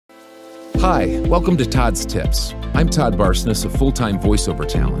Hi, welcome to Todd's Tips. I'm Todd Barsness, a full-time voiceover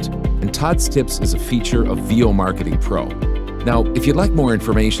talent, and Todd's Tips is a feature of VO Marketing Pro. Now, if you'd like more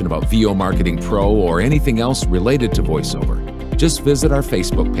information about VO Marketing Pro or anything else related to voiceover, just visit our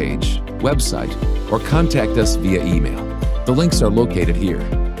Facebook page, website, or contact us via email. The links are located here.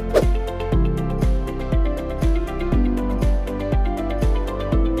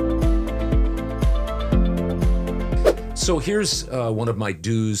 So here's one of my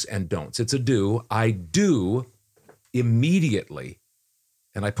do's and don'ts. It's a do. I do immediately,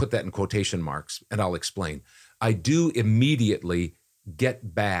 and I put that in quotation marks, and I'll explain. I do immediately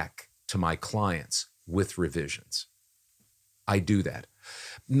get back to my clients with revisions. I do that.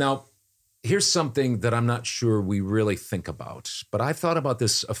 Now, here's something that I'm not sure we really think about, but I've thought about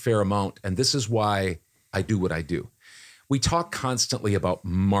this a fair amount, and this is why I do what I do. We talk constantly about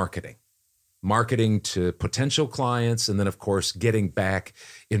marketing to potential clients, and then, of course, getting back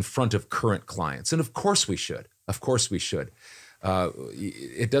in front of current clients. And of course we should. Of course we should.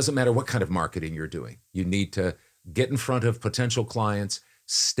 It doesn't matter what kind of marketing you're doing. You need to get in front of potential clients,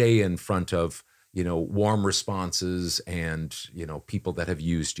 stay in front of, warm responses and, people that have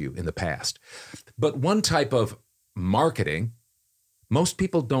used you in the past. But one type of marketing most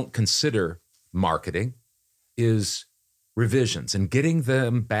people don't consider marketing is revisions and getting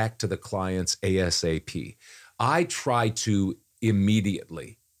them back to the clients ASAP. I try to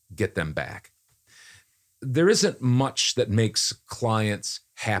immediately get them back. There isn't much that makes clients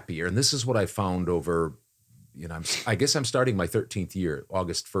happier, and this is what I found over, I guess I'm starting my 13th year.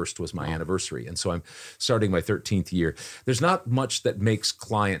 August 1st was my anniversary, and so I'm starting my 13th year. There's not much that makes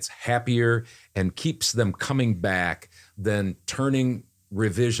clients happier and keeps them coming back than turning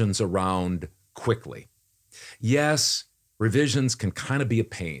revisions around quickly. Yes, revisions can kind of be a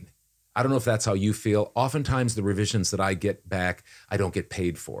pain. I don't know if that's how you feel. Oftentimes the revisions that I get back, I don't get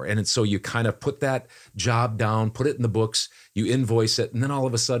paid for. And so you kind of put that job down, put it in the books, you invoice it, and then all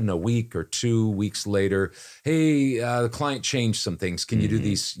of a sudden a week or 2 weeks later, hey, the client changed some things. Can you do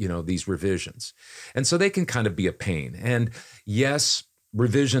these, these revisions? And so they can kind of be a pain. And yes,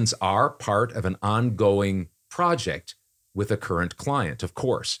 revisions are part of an ongoing project with a current client, of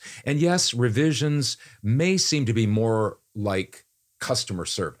course. And yes, revisions may seem to be more like customer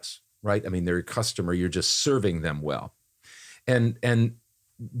service, right? I mean, they're a customer, you're just serving them well.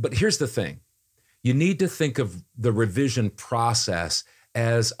 But here's the thing. You need to think of the revision process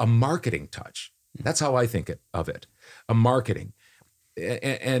as a marketing touch. That's how I think of it, a marketing.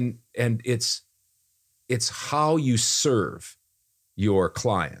 And it's how you serve your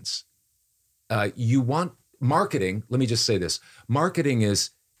clients. You want marketing, let me just say this. Marketing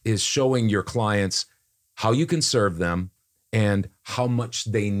is showing your clients how you can serve them and how much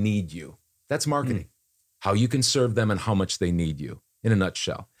they need you. That's marketing. How you can serve them and how much they need you, in a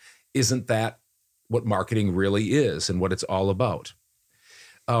nutshell. Isn't that what marketing really is and what it's all about?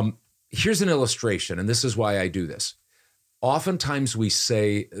 Here's an illustration, and this is why I do this. Oftentimes we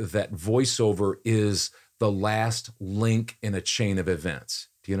say that voiceover is the last link in a chain of events.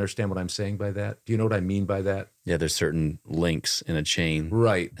 Do you understand what I'm saying by that? Do you know what I mean by that? Yeah, there's certain links in a chain.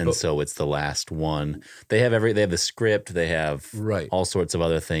 Right. And so it's the last one. They have the script, they have all sorts of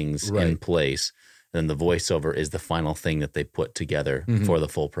other things in place. And the voiceover is the final thing that they put together for the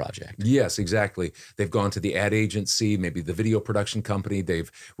full project. Yes, exactly. They've gone to the ad agency, maybe the video production company. They've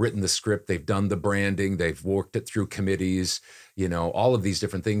written the script. They've done the branding. They've worked it through committees, all of these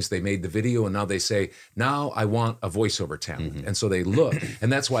different things. They made the video, and now they say, now I want a voiceover talent. And so they look. And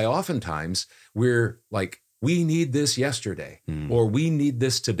that's why oftentimes we're like, we need this yesterday, or we need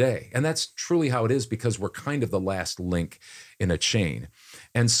this today. And that's truly how it is, because we're kind of the last link in a chain.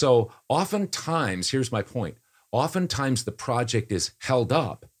 And so oftentimes, here's my point, oftentimes the project is held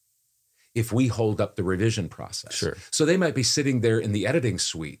up if we hold up the revision process. Sure. So they might be sitting there in the editing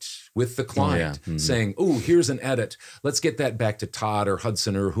suite with the client saying, oh, here's an edit. Let's get that back to Todd or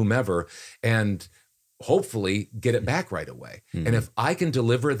Hudson or whomever, and hopefully get it back right away. And if I can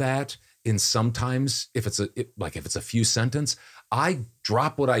deliver that in sometimes, if it's a few sentence, I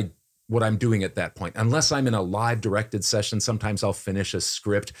drop what I'm doing at that point. Unless I'm in a live directed session, sometimes I'll finish a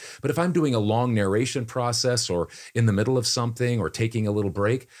script. But if I'm doing a long narration process or in the middle of something or taking a little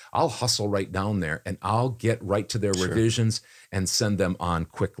break, I'll hustle right down there and I'll get right to their revisions and send them on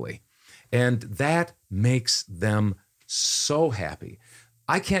quickly. And that makes them so happy.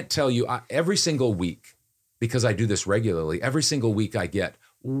 I can't tell you, every single week, because I do this regularly, every single week I get,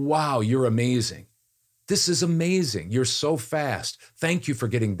 wow, you're amazing. This is amazing. You're so fast. Thank you for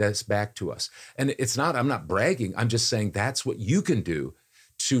getting this back to us. And I'm not bragging. I'm just saying that's what you can do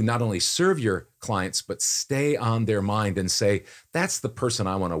to not only serve your clients, but stay on their mind and say, that's the person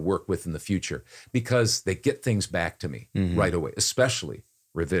I want to work with in the future, because they get things back to me right away, especially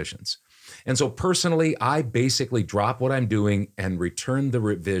revisions. And so personally, I basically drop what I'm doing and return the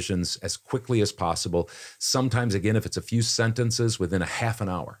revisions as quickly as possible. Sometimes, again, if it's a few sentences, within a half an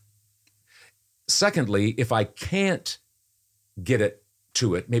hour. Secondly, if I can't get it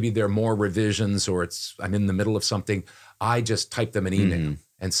to it, maybe there are more revisions or I'm in the middle of something, I just type them an email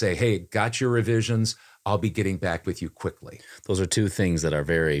and say, hey, got your revisions. I'll be getting back with you quickly. Those are two things that are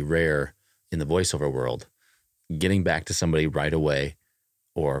very rare in the voiceover world. Getting back to somebody right away,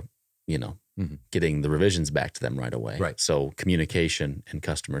 or getting the revisions back to them right away. Right. So communication and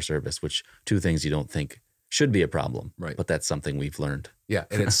customer service, which two things you don't think should be a problem. Right. But that's something we've learned. Yeah,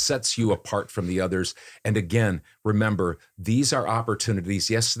 and it sets you apart from the others. And again, remember, these are opportunities.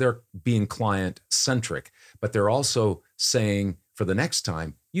 Yes, they're being client-centric, but they're also saying, for the next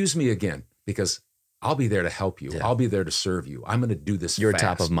time, use me again, because I'll be there to help you. Yeah. I'll be there to serve you. I'm going to do this You're fast.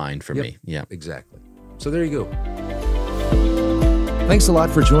 top of mind for me. Yeah, exactly. So there you go. Thanks a lot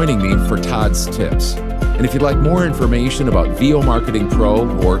for joining me for Todd's Tips. And if you'd like more information about VO Marketing Pro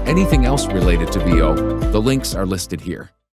or anything else related to VO, the links are listed here.